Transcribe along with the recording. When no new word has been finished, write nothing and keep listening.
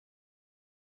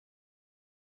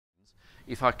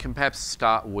if I can perhaps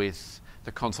start with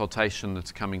the consultation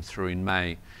that's coming through in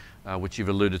May, which you've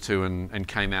alluded to and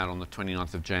came out on the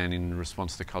 29th of Jan in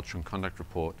response to the Culture and Conduct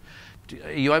Report.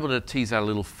 Are you able to tease out a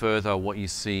little further what you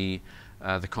see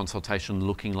the consultation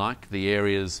looking like, the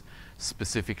areas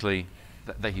specifically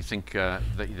that you think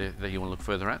that you want to look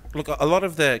further at? Look, a lot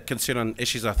of the concern on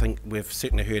issues I think we've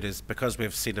certainly heard is because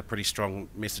we've sent a pretty strong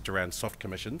message around soft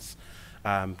commissions,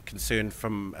 concern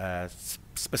from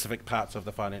specific parts of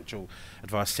the financial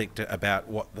advice sector about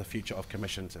what the future of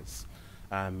commissions is.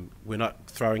 We're not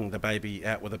throwing the baby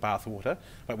out with the bathwater,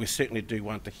 but we certainly do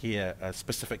want to hear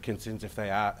specific concerns if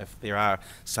there are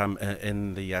some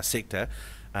in the sector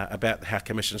about how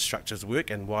commission structures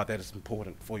work and why that is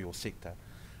important for your sector.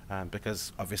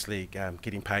 Because obviously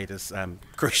getting paid is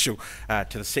crucial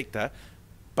to the sector,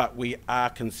 but we are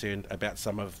concerned about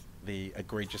some of the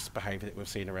egregious behaviour that we've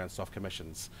seen around soft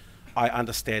commissions. I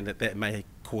understand that that may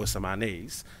cause some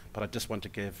unease, but I just want to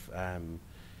give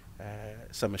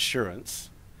some assurance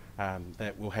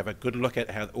that we'll have a good look at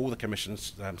how all the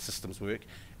commissions systems work,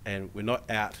 and we're not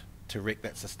out to wreck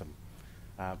that system.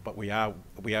 But we are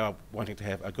wanting to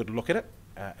have a good look at it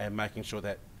and making sure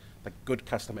that the good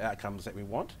customer outcomes that we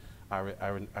want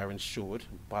are ensured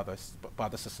by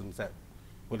the systems that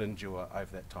will endure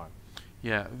over that time.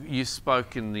 Yeah, you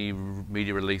spoke in the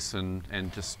media release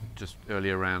and just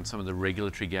earlier around some of the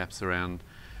regulatory gaps around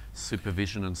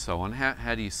supervision and so on.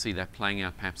 How do you see that playing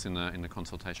out perhaps in the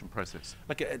consultation process?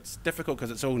 Look, it's difficult because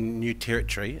it's all new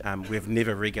territory. We've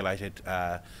never regulated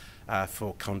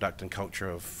for conduct and culture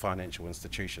of financial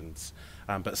institutions,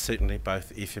 but certainly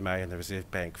both FMA and the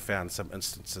Reserve Bank found some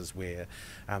instances where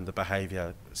the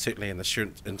behaviour, certainly in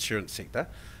the insurance sector,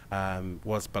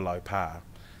 was below par.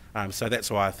 So that's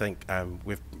why I think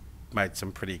we've made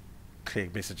some pretty clear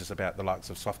messages about the likes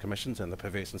of soft commissions and the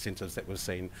perverse incentives that we've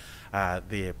seen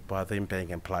there by them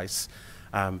being in place.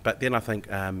 But then I think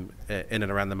in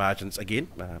and around the margins, again,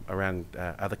 around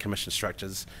other commission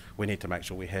structures, we need to make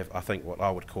sure we have, I think, what I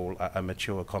would call a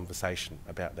mature conversation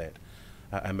about that,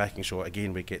 and making sure,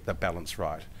 again, we get the balance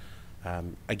right.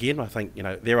 Again, I think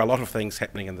there are a lot of things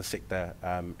happening in the sector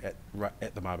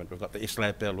at the moment. We've got the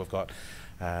SLAB bill, we've got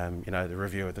the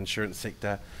review of the insurance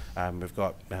sector, we've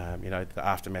got the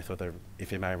aftermath of the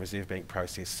FMA and Reserve Bank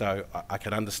process. So I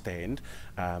can understand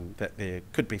that there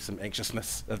could be some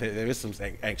anxiousness. There is some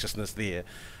anxiousness there,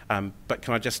 but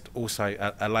can I just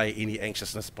also allay any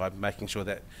anxiousness by making sure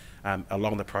that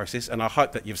along the process, and I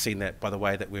hope that you've seen that by the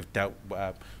way that we've dealt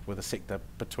with the sector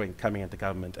between coming into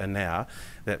government and now,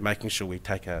 that making sure we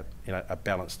take a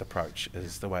balanced approach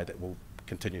is the way that we'll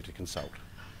continue to consult.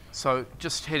 So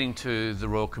just heading to the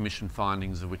Royal Commission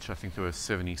findings, of which I think there were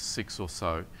 76 or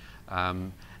so,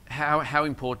 how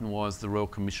important was the Royal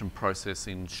Commission process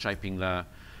in shaping the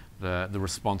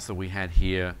response that we had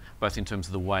here, both in terms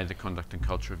of the way the conduct and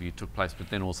culture review took place, but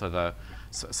then also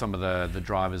some of the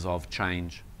drivers of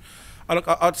change? Look,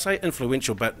 I'd say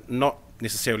influential, but not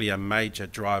necessarily a major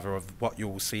driver of what you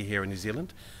will see here in New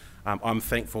Zealand. I'm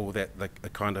thankful that the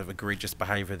kind of egregious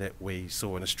behaviour that we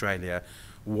saw in Australia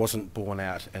wasn't borne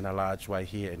out in a large way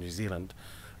here in New Zealand,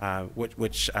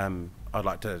 which I'd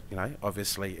like to,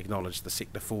 obviously acknowledge the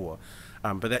sector for.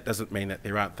 But that doesn't mean that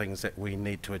there aren't things that we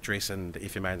need to address, and the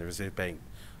FMA and the Reserve Bank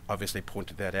obviously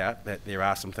pointed that out, that there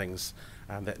are some things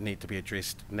that need to be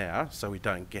addressed now, so we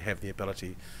don't have the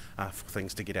ability for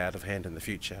things to get out of hand in the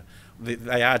future.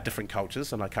 They are different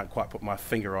cultures, and I can't quite put my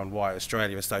finger on why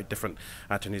Australia is so different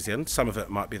to New Zealand. Some of it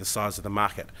might be the size of the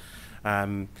market.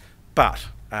 But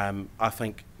I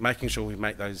think making sure we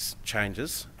make those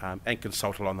changes and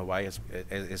consult along the way,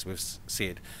 as we've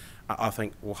said, I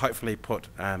think will hopefully put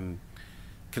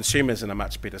consumers in a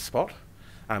much better spot,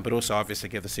 but also obviously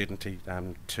give the certainty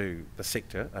to the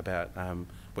sector about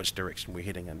which direction we're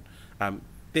heading in.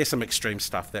 There's some extreme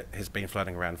stuff that has been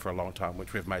floating around for a long time,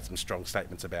 which we've made some strong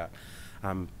statements about.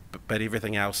 But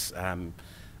everything else,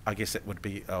 I guess it would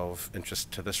be of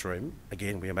interest to this room.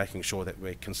 Again, we are making sure that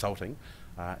we're consulting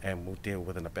and we'll deal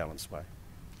with it in a balanced way.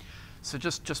 So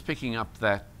just picking up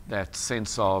that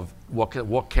sense of what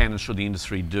can and should the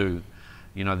industry do.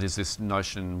 There's this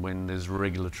notion when there's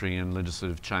regulatory and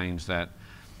legislative change that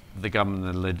the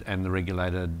government and the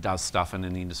regulator does stuff and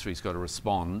then the industry's got to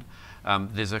respond.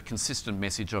 There's a consistent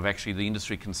message of actually the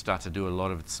industry can start to do a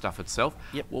lot of its stuff itself.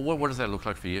 Yep. Well, what does that look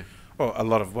like for you? Well, a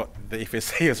lot of what the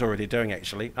FSC is already doing,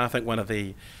 actually. I think one of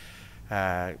the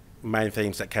main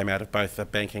themes that came out of both the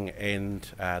banking and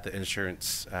the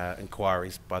insurance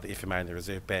inquiries by the FMA and the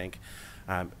Reserve Bank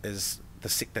is the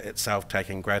sector itself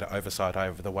taking greater oversight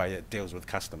over the way it deals with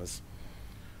customers.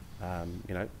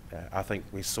 I think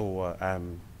we saw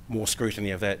more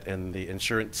scrutiny of that in the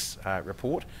insurance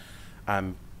report,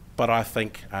 But I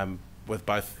think with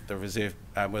both the Reserve,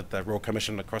 with the Royal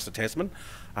Commission across the Tasman,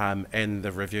 and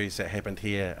the reviews that happened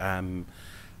here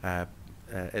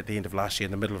at the end of last year,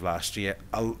 in the middle of last year,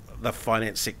 the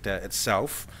finance sector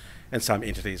itself and some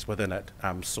entities within it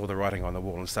saw the writing on the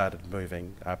wall and started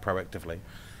moving proactively.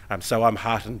 So I'm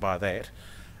heartened by that.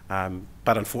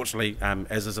 But unfortunately,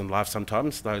 as is in life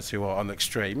sometimes, those who are on the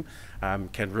extreme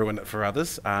can ruin it for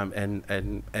others,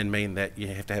 and mean that you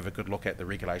have to have a good look at the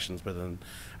regulations within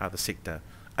the sector.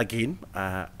 Again,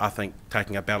 I think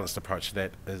taking a balanced approach to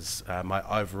that is my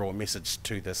overall message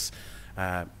to this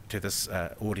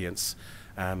audience,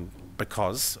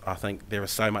 because I think there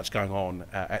is so much going on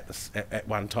at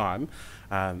one time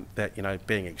that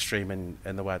being extreme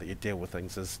in the way that you deal with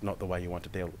things is not the way you want to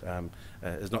deal,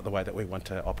 is not the way that we want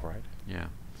to operate. Yeah,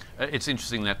 it's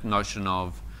interesting, that notion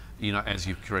of, as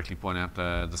you correctly point out,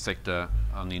 the sector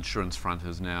on the insurance front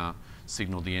has now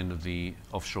signalled the end of the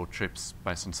offshore trips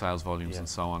based on sales volumes and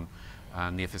so on.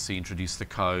 And the FSC introduced the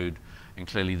code, and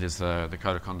clearly there's the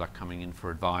code of conduct coming in for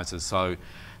advisors. So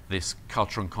this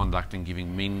culture and conduct and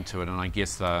giving meaning to it, and I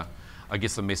guess the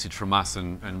message from us,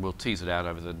 and we'll tease it out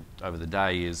over the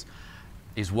day, is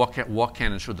what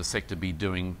can and should the sector be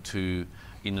doing to,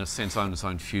 in a sense, own its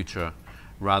own future,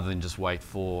 rather than just wait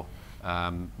for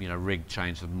reg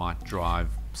change that might drive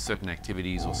certain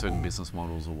activities or certain business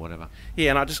models or whatever. Yeah,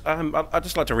 and I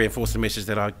just like to reinforce the message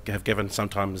that I have given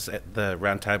sometimes at the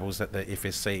roundtables that the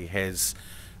FSC has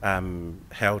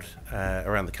held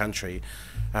around the country,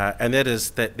 and that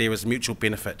is that there is mutual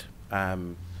benefit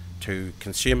to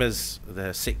consumers,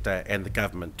 the sector and the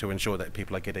government to ensure that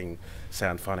people are getting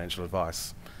sound financial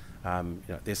advice.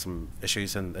 There's some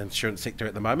issues in the insurance sector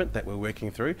at the moment that we're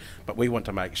working through, but we want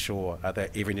to make sure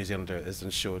that every New Zealander is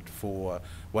insured for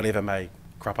whatever may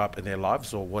crop up in their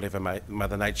lives or whatever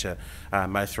Mother Nature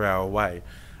may throw our way.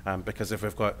 Because if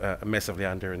we've got a massively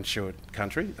underinsured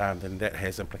country, then that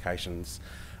has implications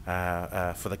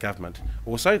for the government.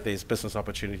 Also, there's business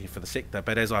opportunity for the sector,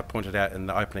 but as I pointed out in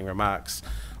the opening remarks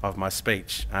of my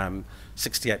speech,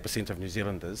 68% of New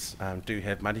Zealanders do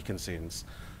have money concerns.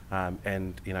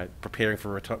 And preparing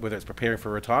for whether it's preparing for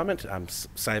retirement,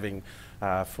 saving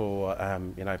for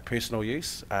personal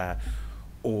use,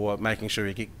 or making sure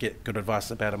you get good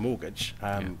advice about a mortgage,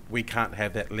 we can't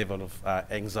have that level of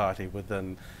anxiety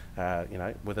within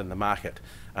the market.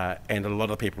 And a lot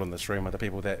of people in this room are the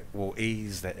people that will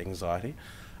ease that anxiety.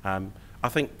 I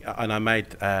think, and I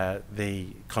made the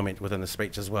comment within the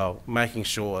speech as well, making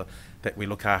sure that we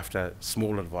look after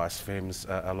small advice firms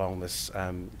along this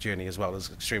journey as well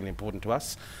is extremely important to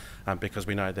us, because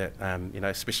we know that,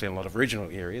 especially in a lot of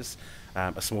regional areas,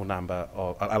 a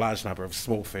large number of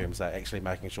small firms are actually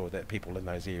making sure that people in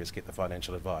those areas get the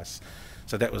financial advice.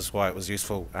 So that was why it was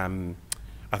useful,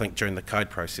 I think, during the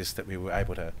code process, that we were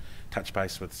able to touch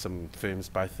base with some firms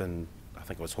both in, I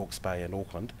think it was Hawke's Bay and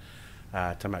Auckland,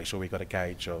 to make sure we got a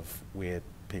gauge of where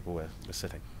people were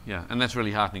sitting. Yeah, and that's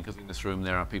really heartening, because in this room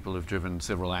there are people who've driven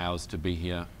several hours to be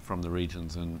here from the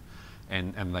regions, and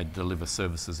they deliver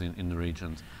services in the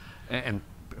regions, and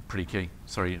pretty key.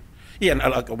 Sorry. Yeah,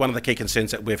 and one of the key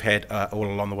concerns that we've had all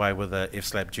along the way with the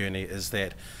FSLAB journey is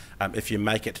that if you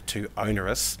make it too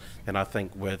onerous, then I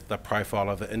think with the profile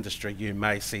of the industry, you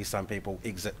may see some people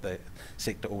exit the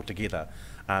sector altogether.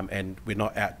 And we're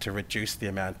not out to reduce the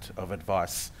amount of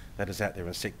advice that is out there in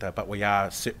the sector, but we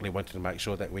are certainly wanting to make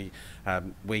sure that we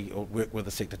work with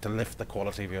the sector to lift the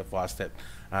quality of the advice that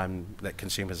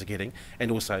consumers are getting,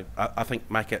 and also I think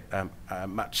make it a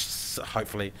much,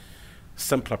 hopefully,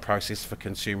 simpler process for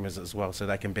consumers as well, so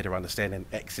they can better understand and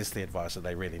access the advice that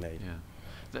they really need.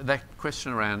 Yeah, that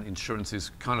question around insurance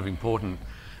is kind of important.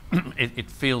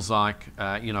 It feels like the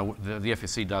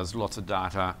FSC does lots of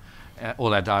data.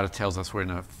 All our data tells us we're in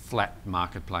a flat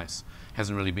marketplace.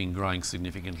 Hasn't really been growing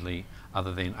significantly,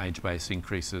 other than age-based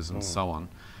increases and so on.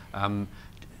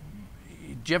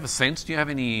 Do you have a sense? Do you have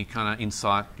any kind of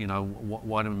insight?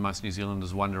 Why do most New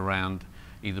Zealanders wander around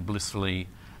either blissfully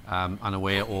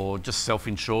unaware or just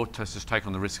self-insured, to just take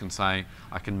on the risk and say,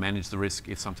 I can manage the risk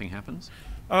if something happens?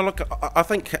 Oh, look, I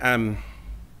think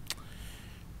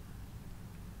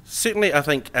certainly I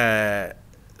think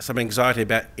some anxiety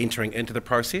about entering into the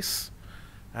process.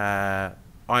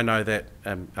 I know that,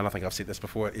 and I think I've said this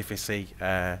before at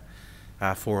FSC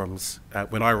forums,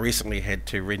 when I recently had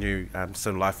to renew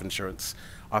some life insurance,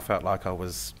 I felt like I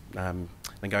was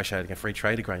negotiating a free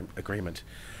trade agreement.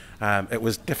 It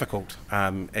was difficult,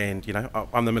 and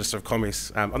I'm the Minister of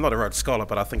Commerce. I'm not a Rhodes Scholar,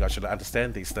 but I think I should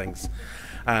understand these things.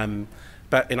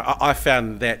 But I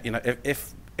found that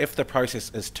if the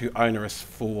process is too onerous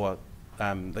for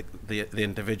the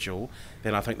individual,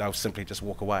 then I think they'll simply just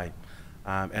walk away.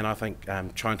 And I think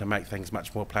trying to make things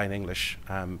much more plain English,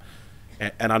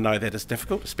 and I know that is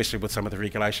difficult, especially with some of the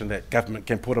regulation that government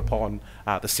can put upon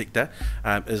the sector,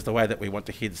 is the way that we want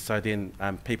to head. So then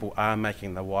people are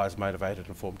making the wise, motivated,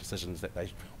 informed decisions that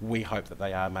we hope that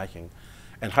they are making.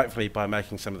 And hopefully by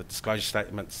making some of the disclosure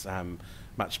statements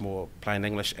much more plain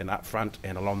English and upfront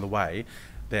and along the way,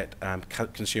 that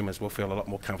consumers will feel a lot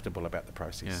more comfortable about the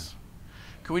process. Yeah.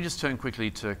 Can we just turn quickly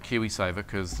to KiwiSaver,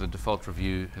 because the default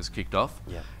review has kicked off,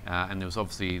 and there was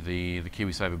obviously the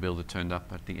KiwiSaver bill that turned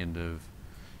up at the end of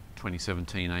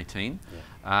 2017-18.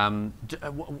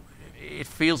 It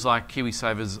feels like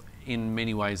KiwiSaver's in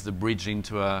many ways the bridge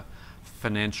into a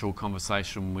financial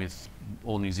conversation with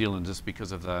all New Zealanders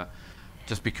because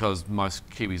most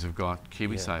Kiwis have got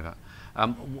KiwiSaver.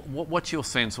 What's your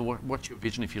sense, or what's your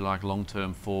vision, if you like, long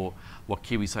term for what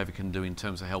KiwiSaver can do in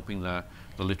terms of helping the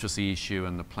literacy issue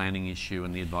and the planning issue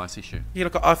and the advice issue? Yeah,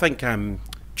 look, I think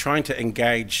trying to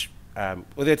engage. Well,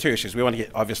 there are two issues. We want to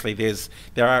get, obviously, there is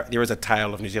a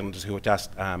tail of New Zealanders who are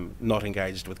just not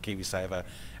engaged with KiwiSaver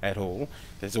at all.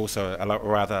 There's also a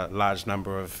rather large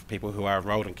number of people who are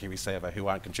enrolled in KiwiSaver who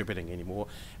aren't contributing anymore,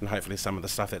 and hopefully some of the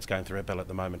stuff that's going through a bill at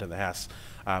the moment in the House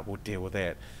will deal with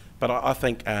that. But I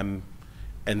think, and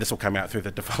this will come out through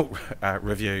the default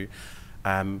review,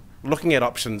 looking at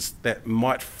options that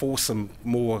might force some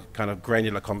more kind of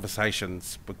granular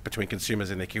conversations between consumers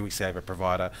and their KiwiSaver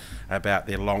provider about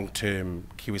their long-term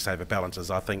KiwiSaver balances,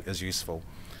 I think is useful.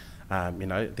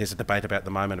 There's a debate about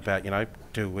the moment about,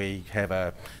 do we have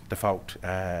a default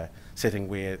setting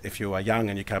where if you are young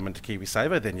and you come into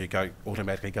KiwiSaver, then you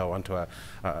automatically go onto a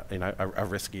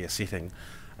riskier setting.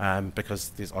 Because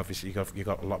there's obviously you've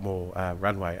got a lot more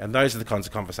runway, and those are the kinds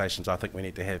of conversations I think we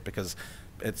need to have, because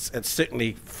it's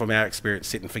certainly from our experience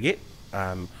set and forget,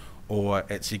 or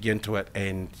it's you get into it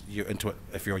and you're into it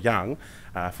if you're young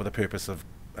for the purpose of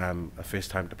a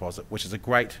first home deposit, which is a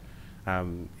great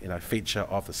feature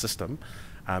of the system,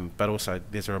 but also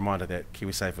there's a reminder that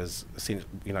KiwiSaver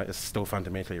is still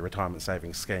fundamentally a retirement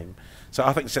savings scheme. So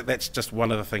I think that's just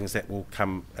one of the things that will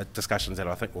come, discussions that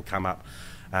I think will come up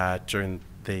during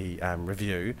the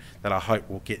review, that I hope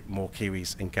will get more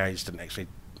Kiwis engaged in actually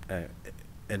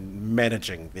in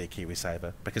managing their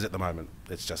KiwiSaver, because at the moment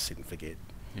it's just set and forget.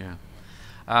 Yeah.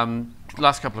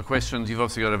 Last couple of questions. You've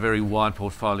obviously got a very wide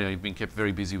portfolio. You've been kept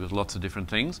very busy with lots of different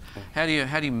things. How do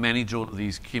you manage all of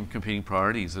these competing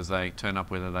priorities as they turn up,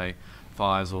 whether they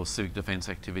fires or civic defence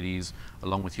activities,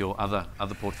 along with your other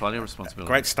portfolio responsibilities?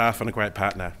 Great staff and a great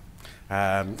partner.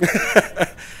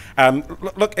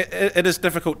 Look, it is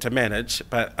difficult to manage,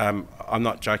 but I'm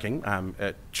not joking.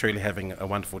 Truly having a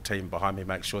wonderful team behind me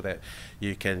makes sure that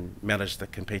you can manage the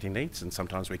competing needs, and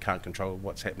sometimes we can't control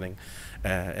what's happening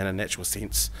in a natural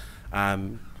sense.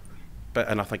 And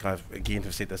I think I've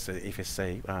said this to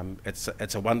FSC,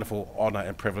 it's a wonderful honour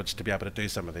and privilege to be able to do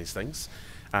some of these things.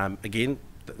 Again,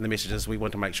 the message is we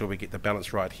want to make sure we get the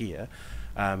balance right here,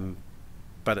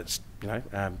 but it's,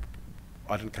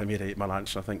 I didn't come here to eat my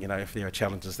lunch. I think, if there are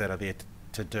challenges that are there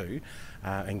to do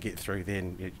and get through,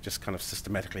 then you just kind of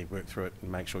systematically work through it and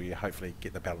make sure you hopefully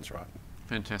get the balance right.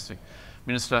 Fantastic.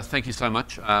 Minister, thank you so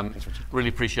much. Really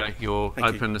appreciate your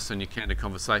openness and your candid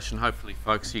conversation. Hopefully,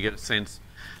 folks, you get a sense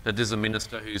that there's a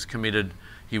minister who's committed.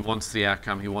 He wants the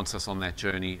outcome. He wants us on that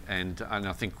journey, and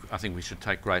I think we should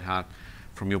take great heart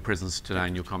from your presence today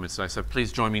and your comments today. So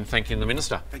please join me in thanking the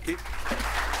minister. Thank you.